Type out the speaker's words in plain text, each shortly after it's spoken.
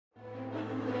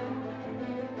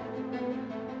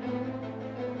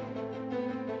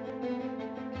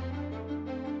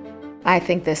I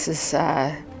think this is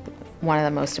one of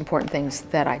the most important things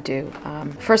that I do.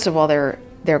 First of all, they're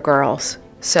girls,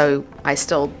 so I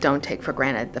still don't take for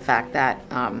granted the fact that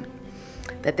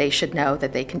that they should know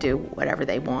that they can do whatever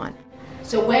they want.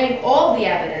 So weighing all the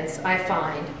evidence, I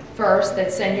find, first,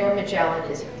 that Senor Magellan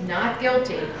is not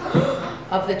guilty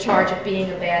of the charge of being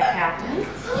a bad captain.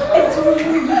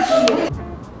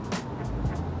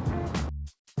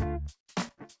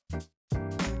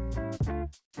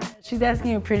 She's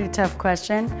asking you a pretty tough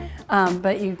question,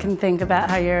 but you can think about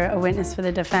how you're a witness for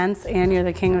the defense and you're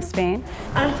the King of Spain.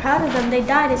 I'm proud of them. They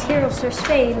died as heroes for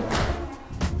Spain.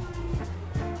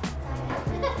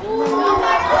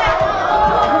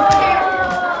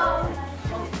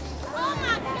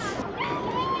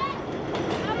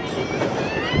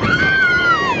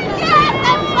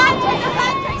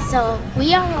 So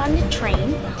we are on the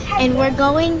train and we're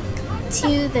going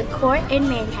to the court in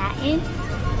Manhattan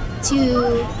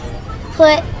to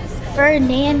put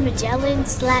Ferdinand Magellan /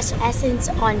 Essence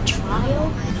on trial.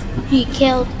 He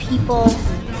killed people,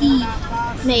 he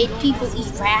made people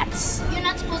eat rats. You're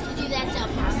not supposed to do that to a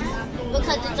person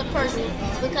because it's a person,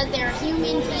 because they're a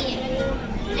human being.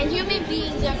 And human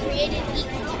beings are created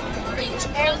equal.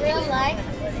 In real life,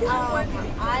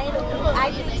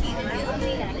 I can be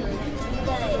guilty,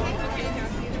 but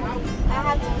I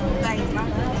have to prove like my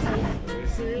person.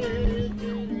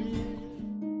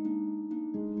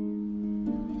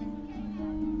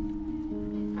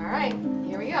 All right,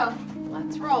 here we go.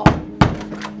 Let's roll.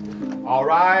 All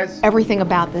rise. Everything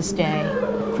about this day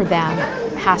for them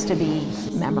has to be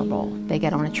memorable. They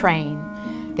get on a train,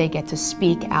 they get to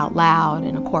speak out loud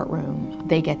in a courtroom,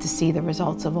 they get to see the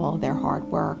results of all of their hard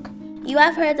work. You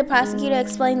have heard the prosecutor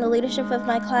explain the leadership of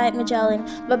my client Magellan,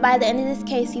 but by the end of this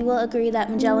case you will agree that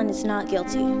Magellan is not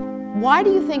guilty. Why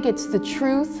do you think it's the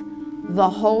truth, the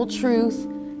whole truth,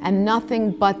 and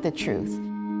nothing but the truth?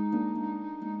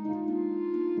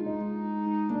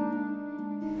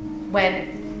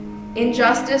 When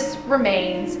injustice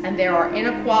remains and there are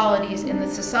inequalities in the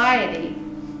society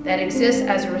that exist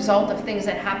as a result of things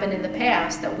that happened in the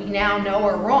past that we now know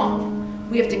are wrong,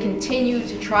 we have to continue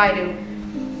to try to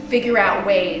figure out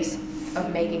ways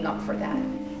of making up for that.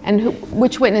 And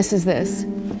which witness is this?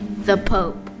 The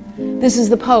Pope. This is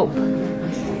the Pope.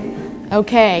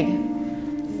 Okay.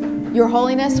 Your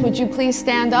Holiness, would you please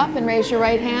stand up and raise your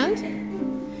right hand?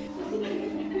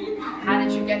 How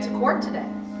did you get to court today?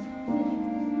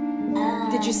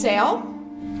 Did you sail?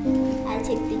 I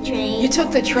took the train. You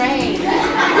took the train.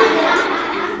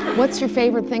 What's your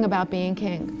favorite thing about being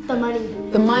king? The money.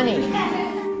 The money.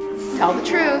 Tell the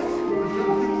truth.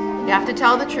 You have to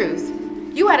tell the truth.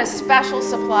 You had a special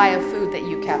supply of food that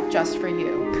you kept just for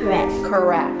you. Correct.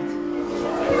 Correct.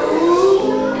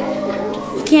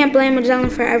 You can't blame Magellan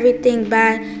for everything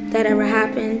bad that ever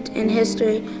happened in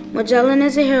history. Magellan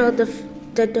is a hero.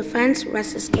 The defense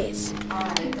rests his case. All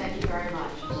right, thank you very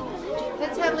much.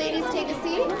 Let's have ladies take a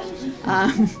seat.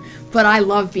 But I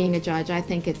love being a judge. I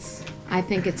think it's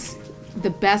the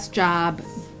best job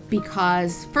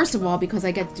because, first of all, because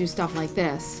I get to do stuff like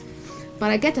this, but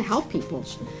I get to help people.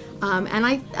 And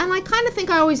I kind of think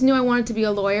I always knew I wanted to be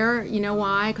a lawyer. You know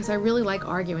why? Because I really like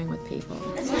arguing with people.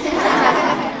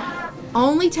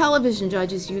 Only television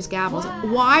judges use gavels.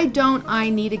 Why don't I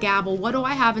need a gavel? What do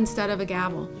I have instead of a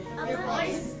gavel?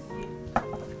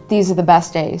 These are the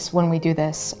best days when we do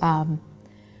this.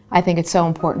 I think it's so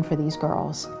important for these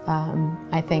girls.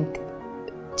 I think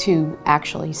to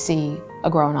actually see a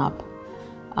grown-up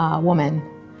woman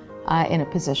in a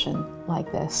position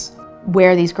like this.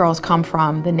 Where these girls come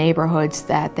from, the neighborhoods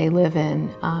that they live in,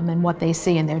 and what they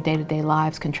see in their day-to-day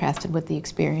lives contrasted with the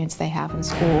experience they have in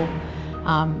school.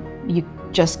 You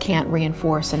just can't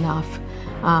reinforce enough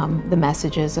the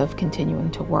messages of continuing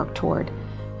to work toward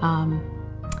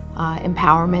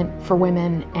empowerment for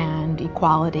women and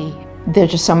equality.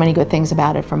 There's just so many good things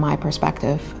about it from my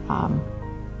perspective.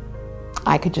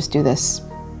 I could just do this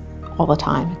all the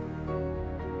time.